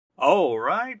All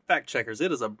right, fact checkers,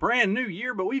 it is a brand new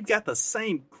year, but we've got the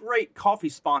same great coffee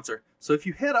sponsor. So if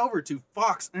you head over to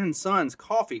Fox and Sons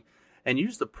Coffee and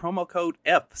use the promo code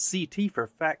FCT for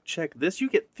fact check this,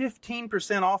 you get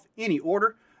 15% off any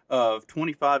order of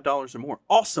 $25 or more.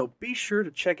 Also, be sure to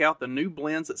check out the new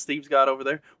blends that Steve's got over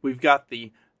there. We've got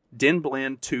the Den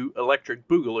Blend 2 Electric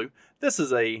Boogaloo. This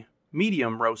is a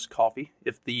medium roast coffee.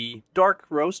 If the dark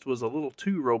roast was a little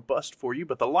too robust for you,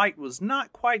 but the light was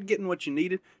not quite getting what you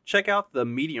needed, check out the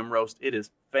medium roast. It is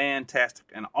fantastic.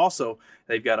 And also,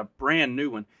 they've got a brand new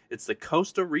one. It's the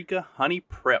Costa Rica Honey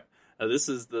Prep. Now, this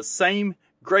is the same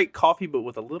great coffee, but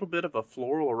with a little bit of a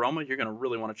floral aroma. You're going to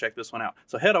really want to check this one out.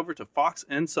 So head over to Fox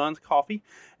and Sons Coffee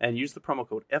and use the promo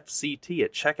code FCT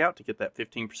at checkout to get that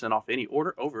 15% off any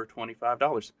order over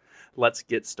 $25. Let's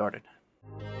get started.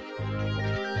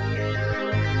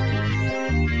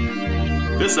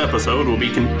 This episode will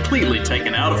be completely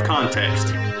taken out of context.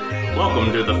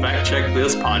 Welcome to the Fact Check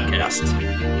This podcast.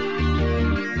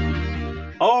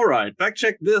 All right, Fact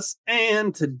Check This,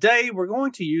 and today we're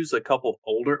going to use a couple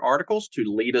older articles to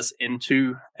lead us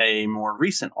into a more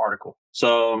recent article.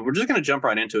 So we're just going to jump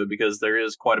right into it because there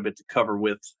is quite a bit to cover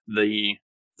with the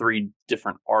three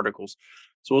different articles.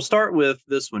 So we'll start with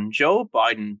this one. Joe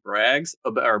Biden bragged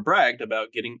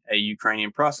about getting a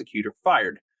Ukrainian prosecutor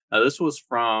fired. This was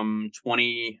from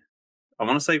 15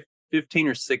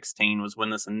 or 16 was when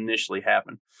this initially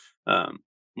happened.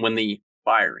 When the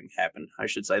firing happened, I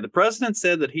should say. The president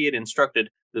said that he had instructed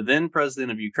the then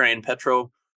president of Ukraine,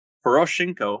 Petro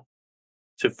Poroshenko,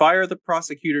 to fire the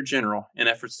prosecutor general in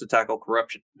efforts to tackle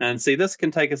corruption. And see, this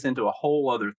can take us into a whole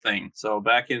other thing. So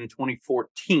back in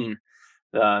 2014,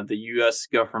 the U.S.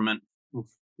 government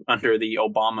under the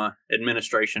Obama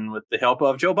administration, with the help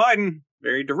of Joe Biden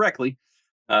very directly,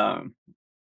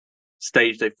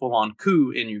 staged a full-on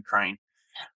coup in Ukraine,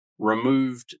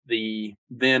 removed the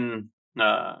then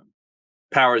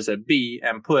powers that be,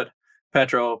 and put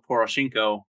Petro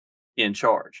Poroshenko in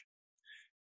charge.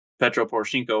 Petro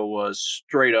Poroshenko was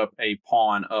straight up a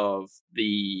pawn of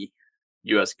the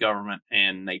U.S. government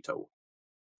and NATO.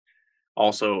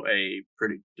 Also a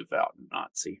pretty devout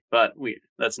Nazi, but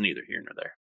that's neither here nor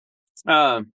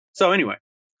there. So anyway,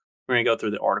 we're going to go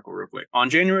through the article real quick. On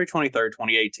January 23rd,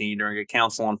 2018, during a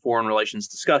Council on Foreign Relations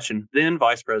discussion, then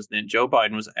Vice President Joe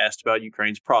Biden was asked about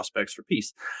Ukraine's prospects for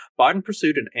peace. Biden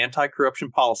pursued an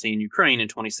anti-corruption policy in Ukraine in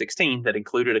 2016 that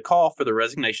included a call for the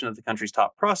resignation of the country's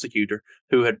top prosecutor,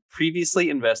 who had previously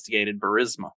investigated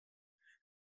Burisma.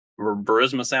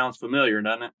 Burisma sounds familiar,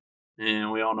 doesn't it?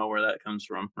 And we all know where that comes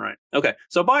from, right? Okay,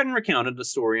 so Biden recounted the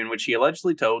story in which he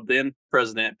allegedly told then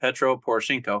President Petro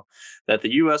Poroshenko that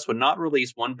the U.S. would not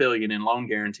release $1 billion in loan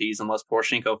guarantees unless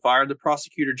Poroshenko fired the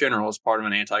prosecutor general as part of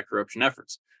an anti-corruption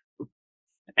efforts.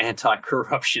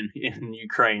 Anti-corruption in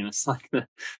Ukraine. It's like the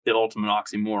ultimate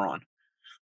oxymoron.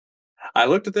 I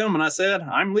looked at them and I said,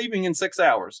 "I'm leaving in 6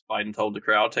 hours," Biden told the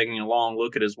crowd, taking a long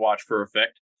look at his watch for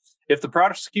effect. "If the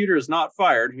prosecutor is not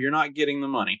fired, you're not getting the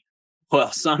money."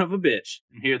 Well, son of a bitch.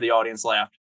 And here the audience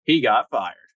laughed. He got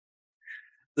fired.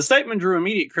 The statement drew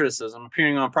immediate criticism,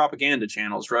 appearing on propaganda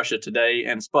channels Russia Today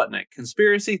and Sputnik.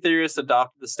 Conspiracy theorists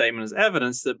adopted the statement as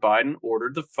evidence that Biden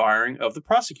ordered the firing of the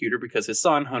prosecutor because his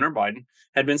son, Hunter Biden,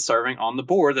 had been serving on the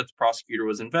board that the prosecutor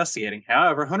was investigating.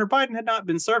 However, Hunter Biden had not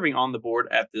been serving on the board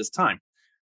at this time.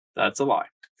 That's a lie.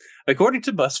 According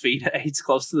to BuzzFeed, aides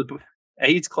close to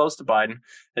Biden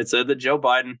had said that Joe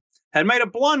Biden had made a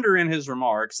blunder in his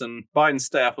remarks, and Biden's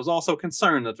staff was also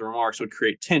concerned that the remarks would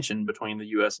create tension between the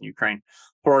U.S. and Ukraine.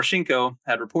 Poroshenko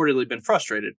had reportedly been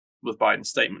frustrated with Biden's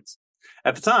statements.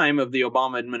 At the time of the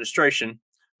Obama administration,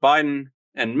 Biden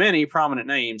and many prominent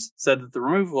names said that the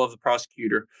removal of the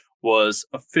prosecutor was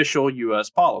official U.S.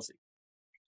 policy.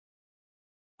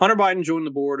 Hunter Biden joined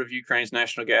the board of Ukraine's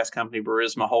national gas company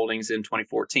Burisma Holdings in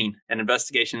 2014. An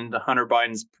investigation into Hunter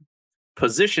Biden's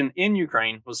position in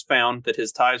Ukraine was found that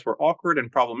his ties were awkward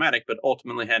and problematic, but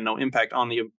ultimately had no impact on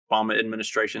the Obama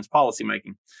administration's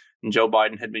policymaking, and Joe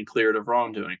Biden had been cleared of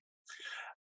wrongdoing.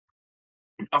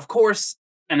 Of course,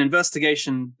 an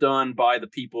investigation done by the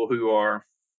people who are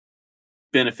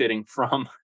benefiting from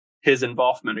his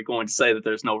involvement are going to say that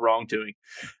there's no wrongdoing.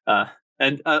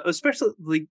 And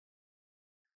especially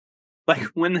like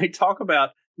when they talk about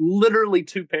literally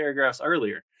 2 paragraphs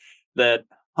earlier that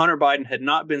Hunter Biden had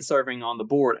not been serving on the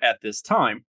board at this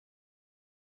time.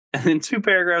 And then 2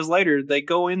 paragraphs later, they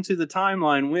go into the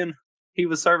timeline when he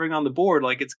was serving on the board.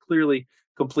 Like, it's clearly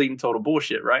complete and total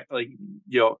bullshit, right? Like,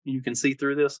 you can see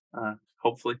through this,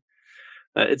 hopefully.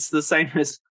 It's the same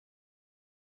as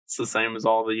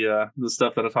all the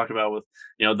stuff that I talked about with,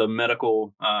 the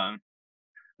medical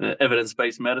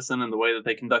evidence-based medicine and the way that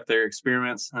they conduct their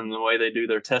experiments and the way they do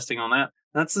their testing on that.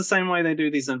 That's the same way they do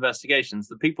these investigations.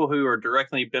 The people who are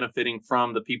directly benefiting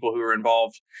from the people who are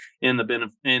involved in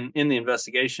the in the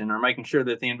investigation are making sure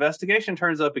that the investigation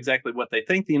turns up exactly what they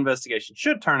think the investigation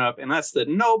should turn up, and that's that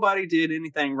nobody did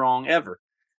anything wrong ever.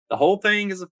 The whole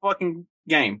thing is a fucking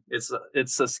game. It's a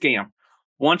scam.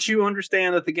 Once you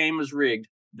understand that the game is rigged,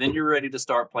 then you're ready to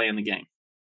start playing the game.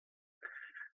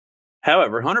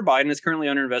 However, Hunter Biden is currently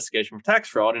under investigation for tax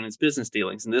fraud in his business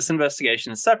dealings, and this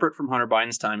investigation is separate from Hunter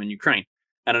Biden's time in Ukraine.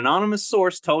 An anonymous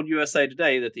source told USA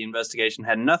Today that the investigation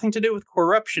had nothing to do with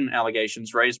corruption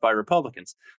allegations raised by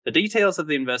Republicans. The details of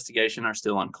the investigation are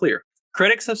still unclear.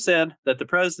 Critics have said that the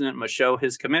president must show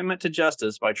his commitment to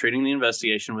justice by treating the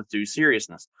investigation with due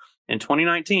seriousness. In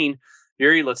 2019,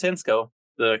 Yuri Lutsenko,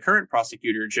 the current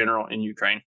prosecutor general in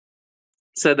Ukraine,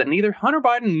 said that neither Hunter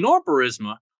Biden nor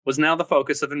Burisma was now the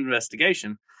focus of an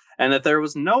investigation, and that there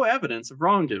was no evidence of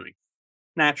wrongdoing.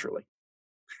 Naturally.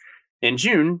 On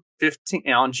June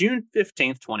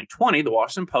 15th, 2020, the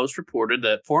Washington Post reported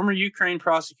that former Ukraine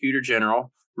Prosecutor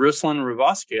General Ruslan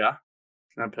Ruvaskia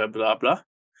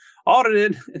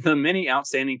audited the many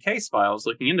outstanding case files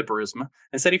looking into Burisma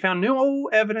and said he found no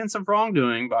evidence of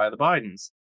wrongdoing by the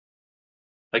Bidens.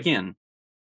 Again,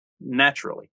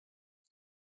 naturally.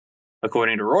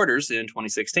 According to Reuters, in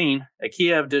 2016, a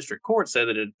Kiev district court said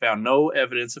that it found no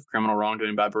evidence of criminal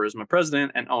wrongdoing by Burisma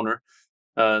president and owner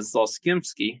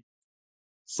Zlochevsky.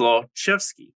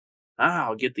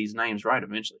 I'll get these names right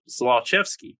eventually.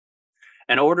 Zlochevsky,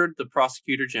 and ordered the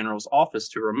prosecutor general's office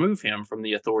to remove him from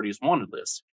the authorities' wanted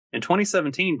list. In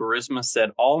 2017, Burisma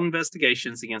said all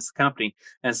investigations against the company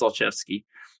and Zlochevsky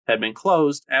had been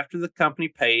closed after the company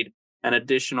paid an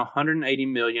additional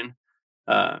 $180 million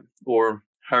or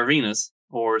hryvnias,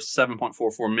 or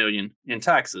 $7.44 million in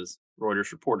taxes,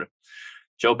 Reuters reported.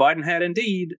 Joe Biden had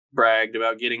indeed bragged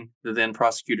about getting the then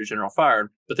prosecutor general fired,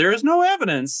 but there is no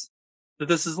evidence that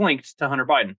this is linked to Hunter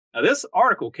Biden. Now, this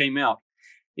article came out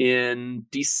in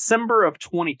December of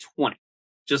 2020,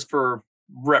 just for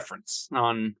reference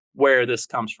on where this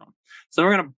comes from. So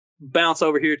we're going to bounce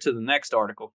over here to the next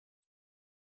article.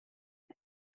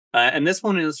 And this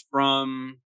one is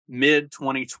from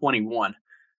mid-2021.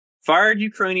 Fired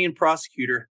Ukrainian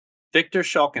prosecutor Viktor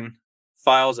Shokin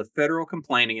files a federal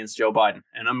complaint against Joe Biden.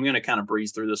 And I'm going to kind of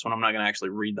breeze through this one. I'm not going to actually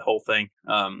read the whole thing.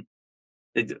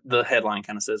 The headline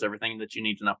kind of says everything that you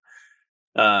need to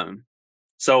know.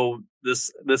 So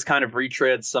this kind of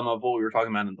retreads some of what we were talking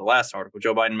about in the last article.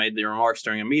 Joe Biden made the remarks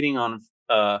during a meeting on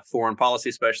foreign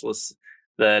policy specialists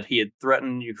that he had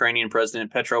threatened Ukrainian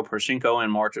President Petro Poroshenko in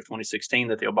March of 2016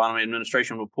 that the Obama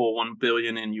administration would pull $1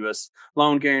 billion in U.S.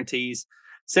 loan guarantees,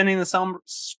 sending the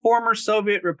former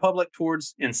Soviet republic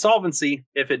towards insolvency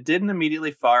if it didn't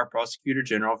immediately fire Prosecutor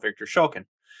General Viktor Shokin.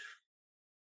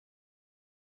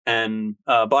 And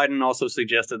Biden also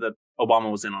suggested that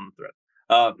Obama was in on the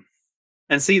threat.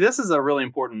 And see, this is a really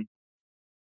important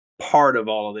part of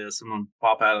all of this. I'm going to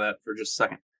pop out of that for just a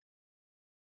second.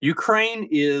 Ukraine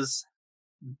is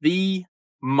the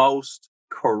most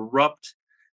corrupt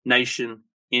nation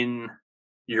in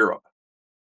Europe,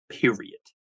 period.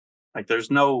 Like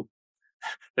there's no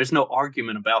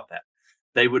argument about that.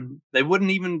 They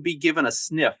wouldn't even be given a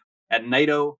sniff at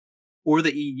NATO or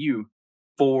the EU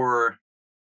for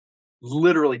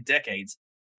literally decades.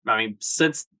 I mean,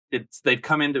 since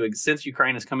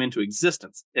Ukraine has come into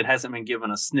existence, it hasn't been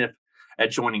given a sniff at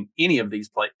joining any of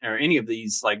these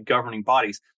like governing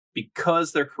bodies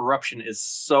because their corruption is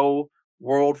so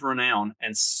world renowned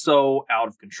and so out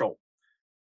of control.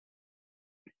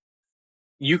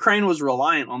 Ukraine was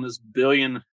reliant on this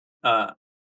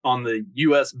on the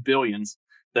U.S. billions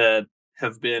that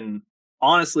have been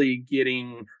honestly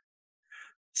getting.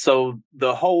 So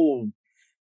the whole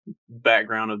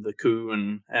background of the coup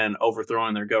and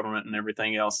overthrowing their government and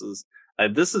everything else is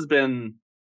this has been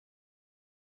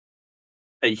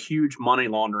a huge money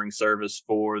laundering service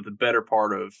for the better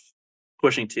part of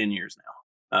pushing 10 years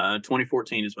now.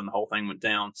 2014 is when the whole thing went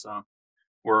down. So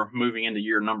we're moving into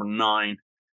year number 9.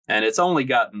 And it's only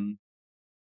gotten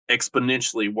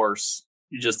exponentially worse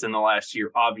just in the last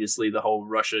year. Obviously, the whole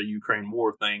Russia-Ukraine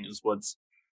war thing is what's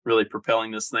really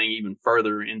propelling this thing even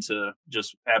further into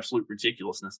just absolute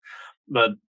ridiculousness.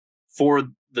 But for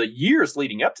the years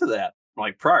leading up to that,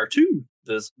 like prior to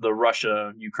the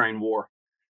Russia-Ukraine war,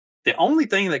 the only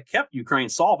thing that kept Ukraine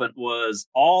solvent was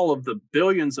all of the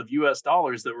billions of US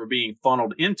dollars that were being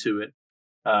funneled into it,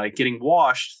 getting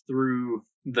washed through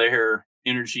their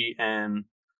energy and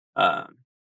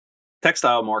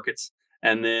textile markets,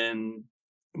 and then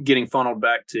getting funneled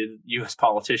back to U.S.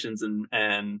 politicians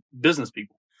and business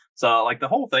people. So like the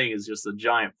whole thing is just a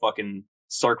giant fucking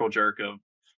circle jerk of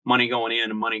money going in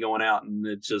and money going out, and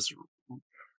it just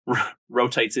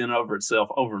rotates in over itself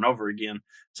over and over again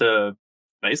to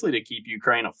basically to keep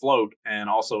Ukraine afloat, and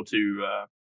also to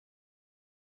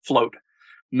float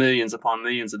millions upon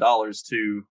millions of dollars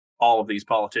to all of these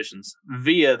politicians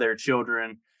via their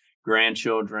children,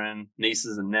 grandchildren,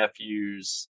 nieces and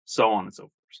nephews, so on and so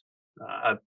forth.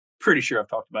 I'm pretty sure I've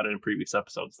talked about it in previous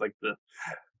episodes, like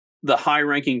the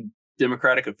high-ranking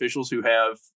Democratic officials who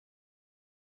have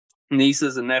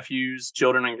nieces and nephews,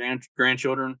 children and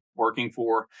grandchildren working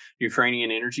for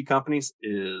Ukrainian energy companies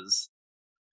is,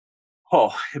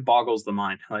 it boggles the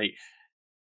mind. Like,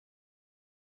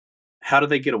 how do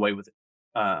they get away with it?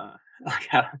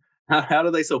 How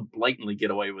do they so blatantly get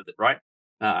away with it, right?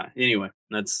 Anyway,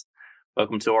 that's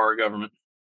welcome to our government.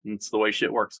 It's the way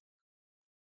shit works.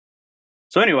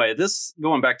 So anyway,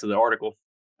 going back to the article,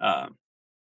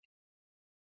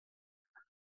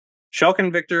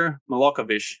 Shulkin Viktor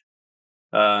Malokovich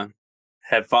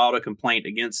had filed a complaint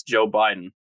against Joe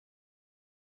Biden.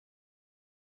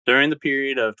 During the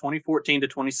period of 2014 to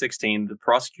 2016, the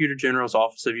Prosecutor General's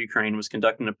Office of Ukraine was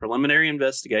conducting a preliminary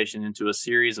investigation into a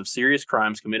series of serious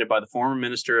crimes committed by the former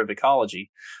Minister of Ecology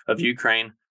of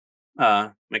Ukraine,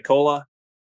 Mykola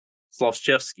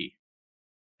Zlochevsky,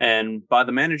 and by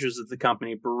the managers of the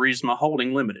company Burisma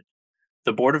Holding Limited,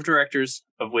 the board of directors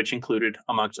of which included,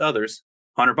 amongst others,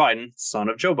 Hunter Biden, son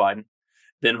of Joe Biden,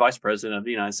 then Vice President of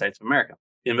the United States of America.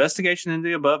 The investigation into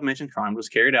the above-mentioned crime was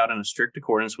carried out in a strict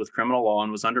accordance with criminal law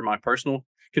and was under my personal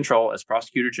control as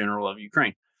Prosecutor General of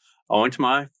Ukraine. Owing to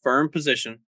my firm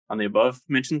position on the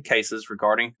above-mentioned cases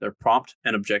regarding their prompt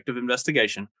and objective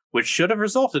investigation, which should have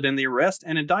resulted in the arrest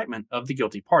and indictment of the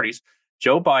guilty parties,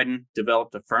 Joe Biden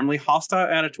developed a firmly hostile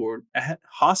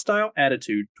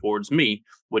attitude towards me,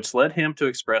 which led him to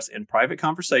express in private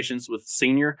conversations with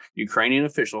senior Ukrainian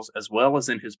officials, as well as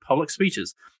in his public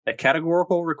speeches, a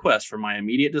categorical request for my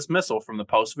immediate dismissal from the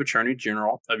post of Attorney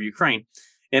General of Ukraine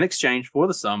in exchange for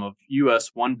the sum of US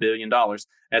 $1 billion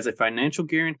as a financial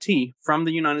guarantee from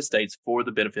the United States for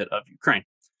the benefit of Ukraine.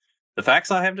 The facts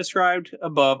I have described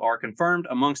above are confirmed,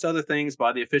 amongst other things,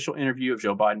 by the official interview of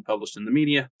Joe Biden published in the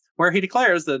media, where he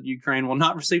declares that Ukraine will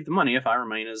not receive the money if I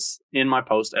remain in my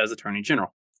post as Attorney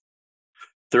General.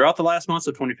 Throughout the last months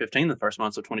of 2015 and the first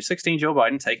months of 2016, Joe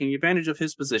Biden, taking advantage of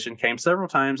his position, came several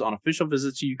times on official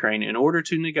visits to Ukraine in order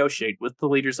to negotiate with the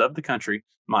leaders of the country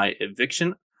my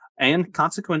eviction and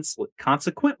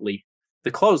consequently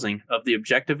the closing of the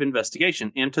objective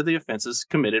investigation into the offenses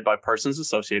committed by persons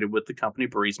associated with the company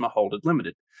Burisma Holding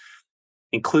Limited,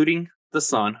 including the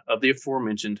son of the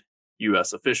aforementioned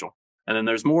U.S. official. And then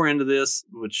there's more into this,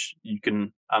 which you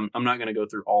can, I'm not going to go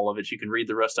through all of it. You can read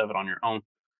the rest of it on your own.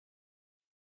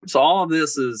 So all of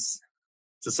this is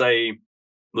to say,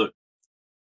 look,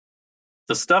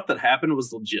 the stuff that happened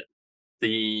was legit.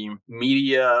 The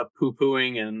media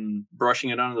poo-pooing and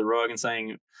brushing it under the rug and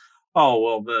saying, oh,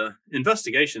 well, the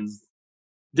investigations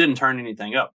didn't turn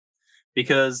anything up,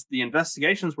 because the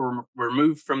investigations were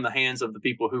removed from the hands of the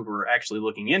people who were actually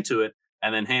looking into it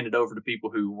and then handed over to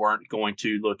people who weren't going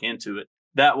to look into it.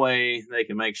 That way they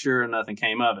can make sure nothing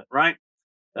came of it, right?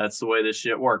 That's the way this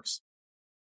shit works.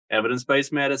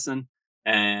 Evidence-based medicine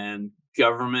and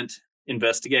government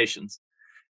investigations.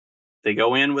 They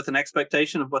go in with an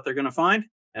expectation of what they're going to find,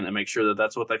 and they make sure that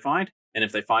that's what they find. And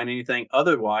if they find anything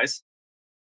otherwise,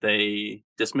 they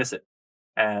dismiss it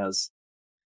as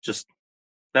just,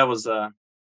 that was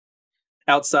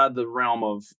outside the realm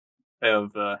of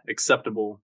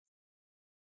acceptable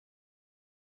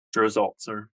results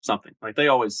or something. Like, they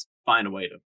always find a way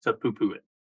to poo-poo it.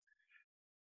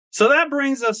 So that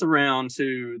brings us around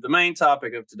to the main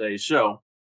topic of today's show.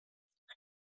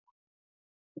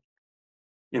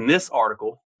 In this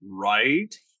article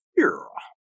right here.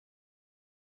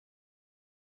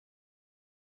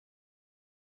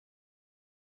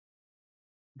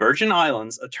 Virgin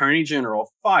Islands Attorney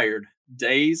General fired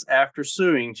days after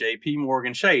suing J.P.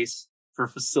 Morgan Chase for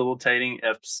facilitating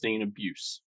Epstein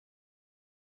abuse.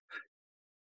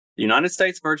 The United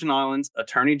States Virgin Islands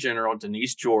Attorney General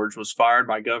Denise George was fired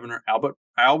by Governor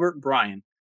Albert Bryan.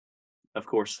 Of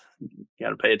course, you got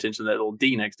to pay attention to that little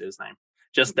D next to his name.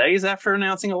 Just days after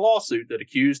announcing a lawsuit that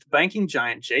accused banking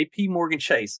giant J.P. Morgan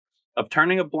Chase of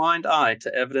turning a blind eye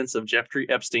to evidence of Jeffrey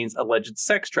Epstein's alleged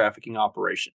sex trafficking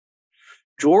operation.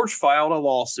 George filed a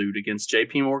lawsuit against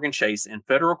J.P. Morgan Chase in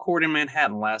federal court in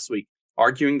Manhattan last week,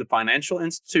 arguing the financial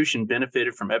institution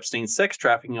benefited from Epstein's sex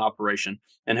trafficking operation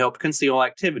and helped conceal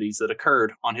activities that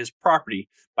occurred on his property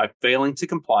by failing to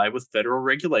comply with federal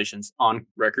regulations on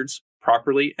records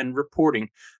properly and reporting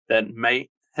that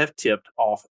have tipped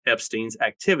off Epstein's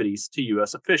activities to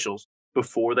U.S. officials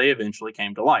before they eventually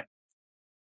came to light.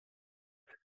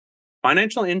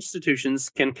 Financial institutions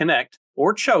can connect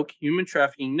or choke human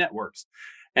trafficking networks,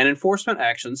 and enforcement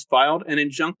actions filed and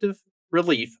injunctive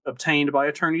relief obtained by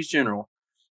attorneys general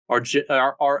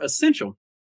are essential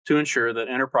to ensure that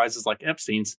enterprises like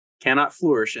Epstein's cannot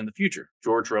flourish in the future,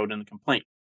 George wrote in the complaint.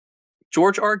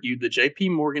 George argued that J.P.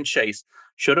 Morgan Chase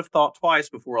should have thought twice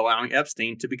before allowing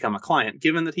Epstein to become a client,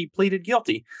 given that he pleaded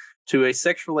guilty to a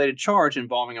sex-related charge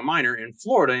involving a minor in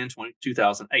Florida in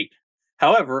 2008.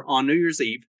 However, on New Year's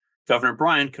Eve, Governor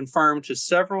Bryan confirmed to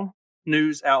several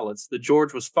news outlets that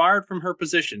George was fired from her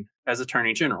position as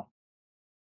Attorney General.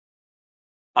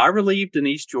 I relieved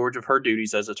Denise George of her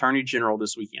duties as Attorney General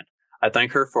this weekend. I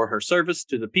thank her for her service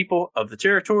to the people of the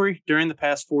territory during the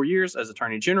past 4 years as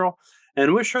Attorney General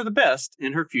and wish her the best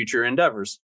in her future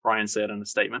endeavors, Bryan said in a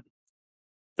statement.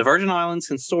 The Virgin Islands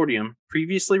Consortium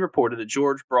previously reported that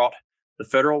George brought the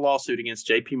federal lawsuit against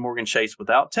J.P. Morgan Chase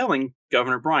without telling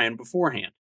Governor Bryan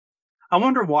beforehand. I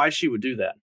wonder why she would do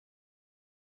that.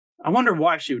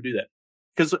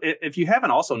 Because if you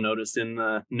haven't also noticed in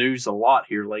the news a lot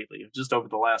here lately, just over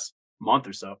the last month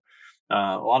or so,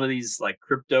 a lot of these like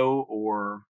crypto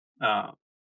or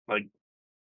like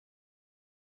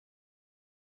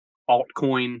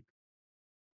altcoin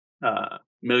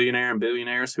millionaire and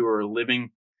billionaires who are living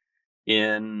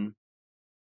in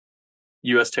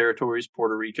U.S. territories,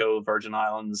 Puerto Rico, Virgin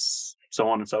Islands, so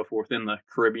on and so forth, in the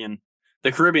Caribbean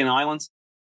islands,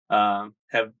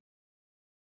 have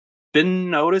been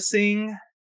noticing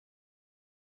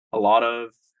a lot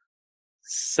of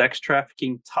sex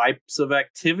trafficking types of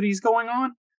activities going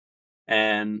on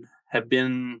and have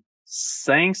been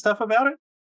saying stuff about it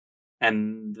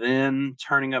and then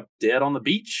turning up dead on the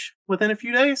beach within a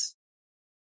few days.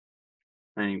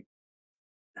 I mean,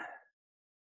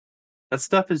 that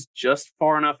stuff is just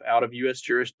far enough out of U.S.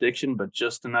 jurisdiction, but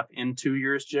just enough into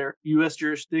U.S.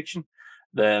 jurisdiction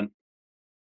that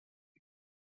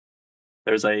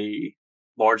there's a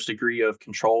large degree of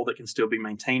control that can still be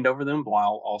maintained over them,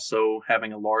 while also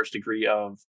having a large degree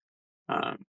of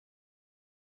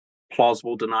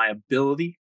plausible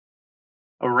deniability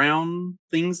around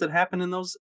things that happen in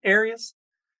those areas.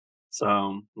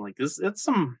 So, like this is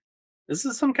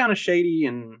some kind of shady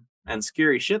and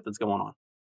scary shit that's going on.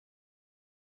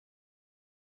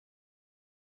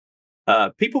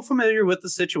 People familiar with the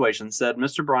situation said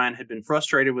Mr. Bryan had been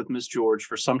frustrated with Ms. George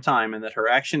for some time and that her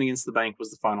action against the bank was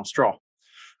the final straw.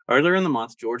 Earlier in the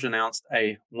month, George announced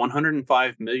a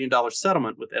 $105 million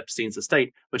settlement with Epstein's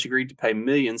estate, which agreed to pay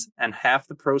millions and half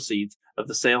the proceeds of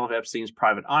the sale of Epstein's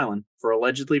private island for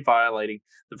allegedly violating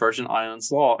the Virgin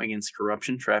Islands law against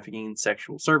corruption, trafficking, and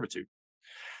sexual servitude.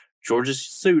 George's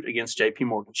suit against J.P.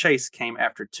 Morgan Chase came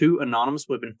after two anonymous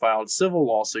women filed civil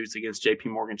lawsuits against J.P.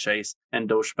 Morgan Chase and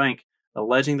Deutsche Bank,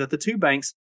 alleging that the two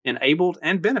banks enabled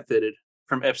and benefited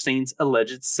from Epstein's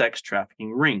alleged sex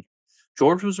trafficking ring.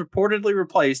 George was reportedly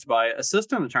replaced by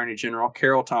Assistant Attorney General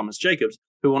Carol Thomas Jacobs,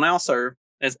 who will now serve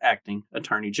as Acting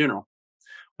Attorney General.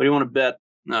 What do you want to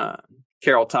bet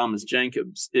Carol Thomas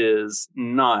Jacobs is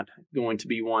not going to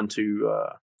be one to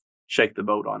shake the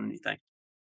boat on anything?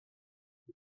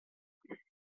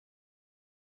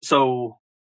 So,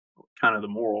 kind of the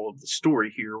moral of the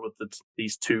story here with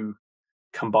these two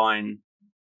combined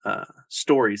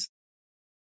stories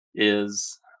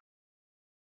is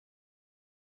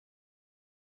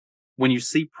when you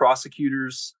see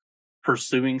prosecutors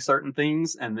pursuing certain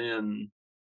things and then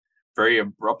very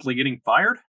abruptly getting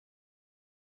fired,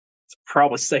 it's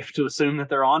probably safe to assume that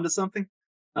they're onto something.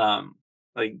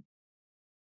 Like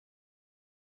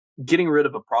getting rid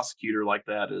of a prosecutor like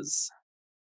that is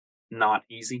not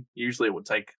easy. Usually it would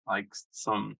take like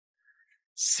some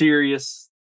serious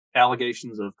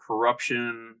allegations of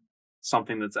corruption,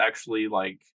 something that's actually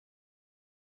like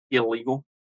illegal.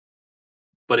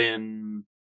 But in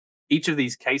each of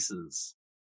these cases,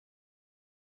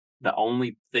 the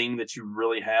only thing that you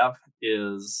really have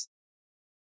is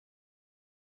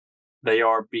they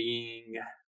are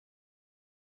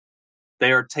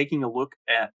taking a look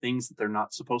at things that they're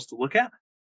not supposed to look at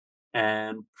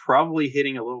and probably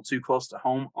hitting a little too close to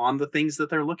home on the things that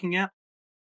they're looking at.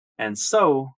 And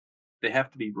so they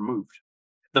have to be removed.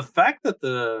 The fact that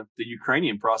the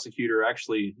Ukrainian prosecutor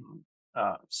actually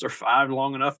survived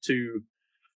long enough to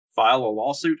file a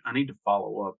lawsuit, I need to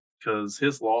follow up, because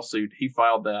his lawsuit, he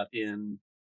filed that in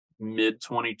mid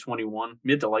to late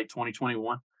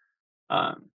 2021.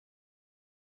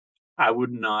 I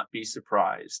would not be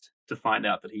surprised to find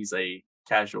out that he's a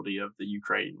casualty of the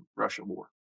Ukraine-Russia war.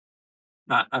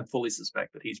 I fully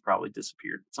suspect that he's probably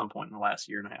disappeared at some point in the last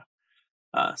year and a half.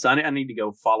 So I need to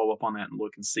go follow up on that and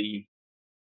look and see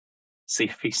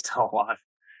if he's still alive,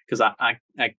 because I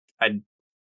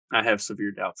have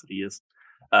severe doubts that he is.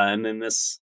 And then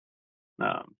this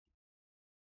um,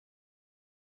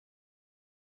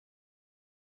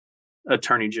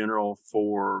 Attorney General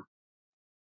for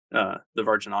the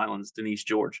Virgin Islands, Denise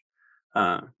George.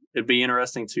 It'd be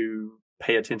interesting to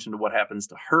pay attention to what happens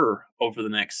to her over the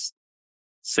next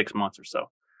 6 months or so.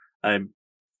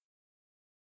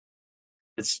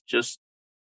 It's just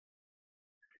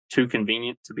too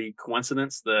convenient to be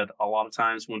coincidence that a lot of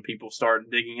times when people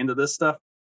start digging into this stuff,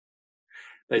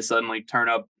 they suddenly turn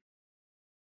up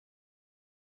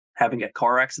having a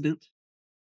car accident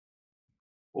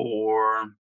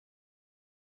or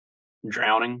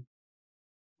drowning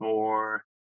or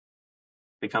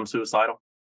become suicidal.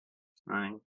 I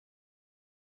mean,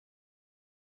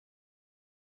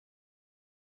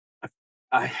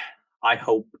 I I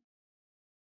hope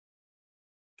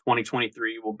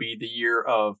 2023 will be the year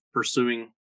of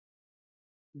pursuing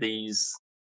these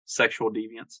sexual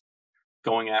deviants,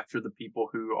 going after the people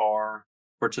who are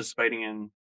participating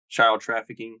in child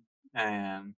trafficking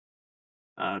and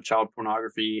child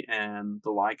pornography and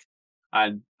the like.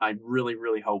 I really,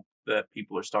 really hope that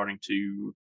people are starting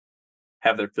to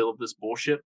have their fill of this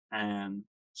bullshit and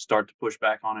start to push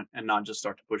back on it, and not just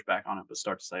start to push back on it, but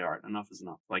start to say, all right, enough is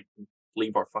enough. Like,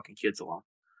 leave our fucking kids alone.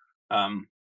 Um,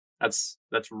 that's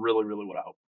really, really what I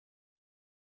hope.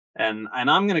 And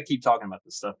I'm going to keep talking about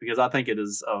this stuff because I think it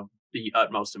is of the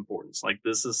utmost importance. Like,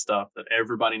 this is stuff that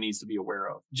everybody needs to be aware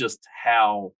of. Just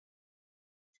how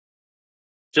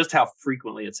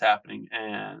frequently it's happening,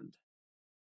 and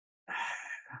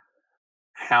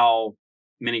how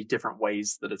many different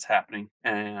ways that it's happening,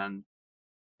 and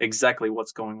exactly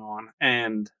what's going on,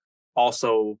 and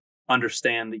also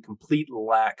understand the complete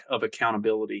lack of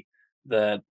accountability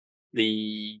that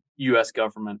the US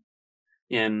government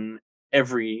in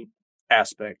every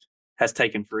aspect has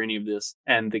taken for any of this,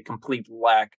 and the complete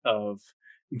lack of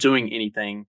doing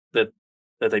anything that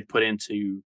they put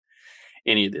into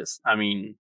any of this. I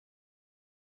mean,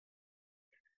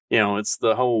 it's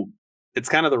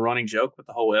kind of the running joke with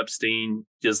the whole Epstein,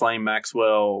 Ghislaine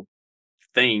Maxwell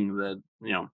thing that,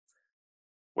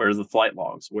 where's the flight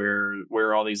logs? Where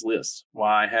are all these lists?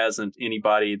 Why hasn't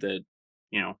anybody that,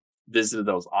 visited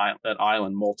that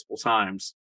island multiple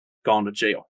times gone to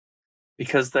jail?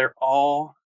 Because they're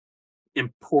all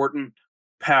important,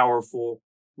 powerful,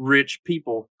 rich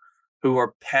people who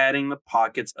are padding the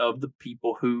pockets of the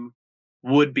people who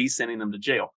would be sending them to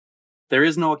jail. There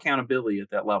is no accountability at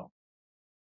that level.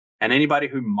 And anybody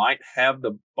who might have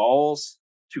the balls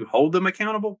to hold them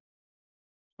accountable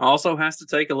also has to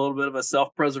take a little bit of a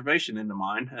self-preservation into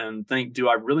mind and think, do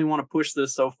I really want to push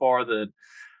this so far that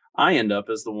I end up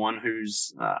as the one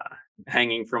who's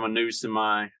hanging from a noose in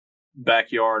my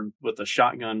backyard with a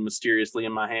shotgun mysteriously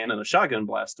in my hand and a shotgun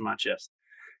blast to my chest?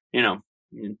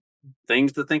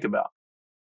 Things to think about.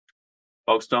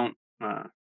 Folks don't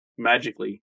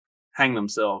magically hang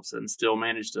themselves and still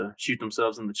manage to shoot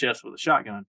themselves in the chest with a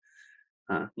shotgun.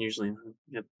 Usually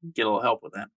get a little help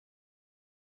with that.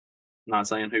 Not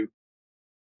saying who.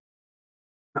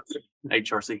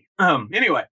 HRC.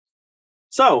 Anyway,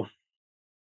 so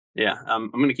yeah, I'm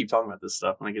going to keep talking about this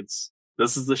stuff. I think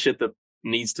this is the shit that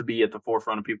needs to be at the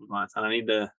forefront of people's minds, and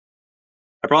I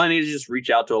probably need to just reach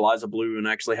out to Eliza Blue and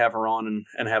actually have her on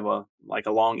and have a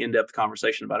long, in-depth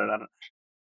conversation about it.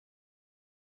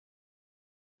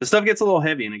 The stuff gets a little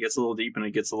heavy and it gets a little deep and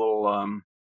it gets a little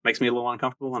makes me a little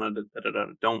uncomfortable, and I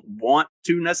don't want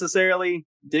to necessarily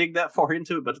dig that far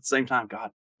into it, but at the same time, God,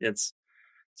 it's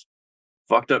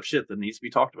fucked up shit that needs to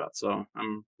be talked about. So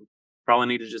I'm probably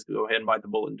need to just go ahead and bite the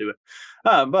bullet and do it.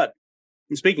 But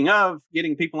speaking of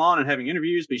getting people on and having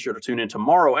interviews, be sure to tune in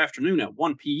tomorrow afternoon at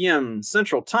 1 p.m.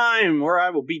 Central Time, where I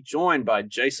will be joined by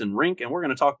Jason Rink, and we're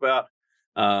going to talk about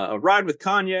a ride with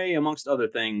Kanye, amongst other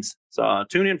things. So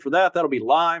tune in for that. That'll be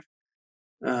live.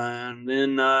 And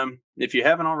then if you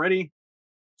haven't already,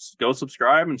 go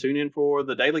subscribe and tune in for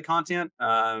the daily content.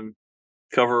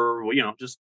 Cover,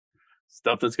 just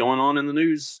stuff that's going on in the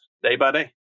news day by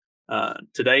day.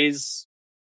 Today's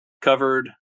covered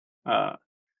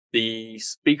the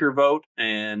speaker vote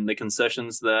and the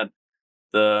concessions that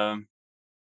the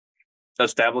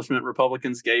establishment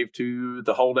Republicans gave to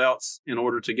the holdouts in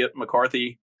order to get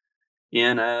McCarthy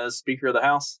in as Speaker of the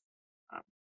House.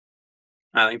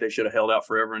 I think they should have held out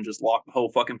forever and just locked the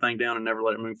whole fucking thing down and never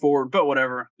let it move forward. But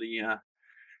whatever.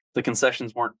 The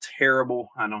concessions weren't terrible.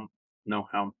 I don't know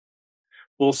how.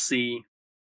 We'll see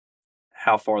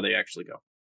how far they actually go.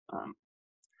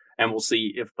 And we'll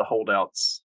see if the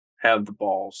holdouts have the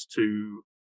balls to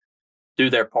do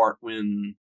their part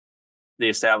when the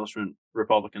establishment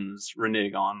Republicans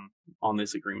renege on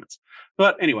these agreements.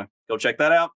 But anyway, go check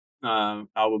that out.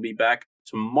 I will be back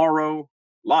tomorrow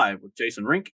live with Jason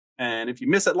Rink. And if you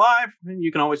miss it live,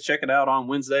 you can always check it out on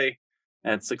Wednesday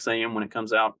at 6 a.m. when it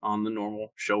comes out on the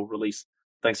normal show release.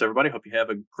 Thanks, everybody. Hope you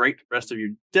have a great rest of your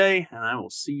day, and I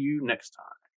will see you next time.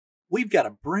 We've got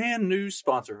a brand new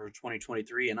sponsor for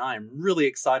 2023, and I am really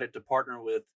excited to partner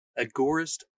with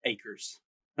Agorist Acres.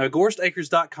 Now,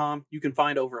 AgoristAcres.com, you can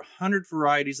find over 100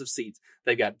 varieties of seeds.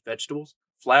 They've got vegetables,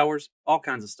 flowers, all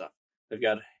kinds of stuff. They've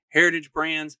got heritage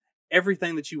brands,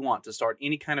 everything that you want to start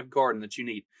any kind of garden that you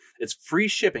need. It's free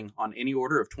shipping on any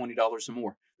order of $20 or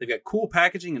more. They've got cool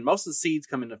packaging, and most of the seeds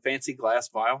come in a fancy glass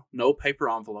vial, no paper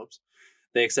envelopes.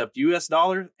 They accept US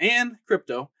dollars and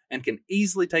crypto and can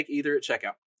easily take either at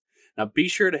checkout. Now, be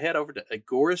sure to head over to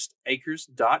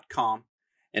agoristacres.com,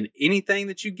 and anything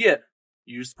that you get,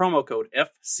 use the promo code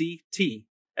FCT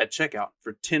at checkout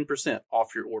for 10%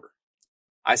 off your order.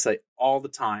 I say all the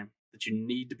time that you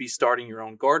need to be starting your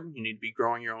own garden, you need to be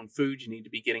growing your own food, you need to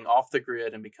be getting off the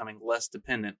grid and becoming less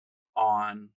dependent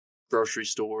on grocery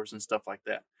stores and stuff like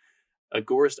that.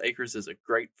 Agorist Acres is a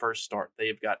great first start. They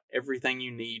have got everything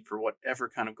you need for whatever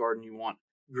kind of garden you want.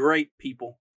 Great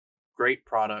people, great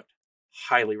product,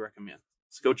 highly recommend.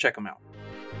 So go check them out.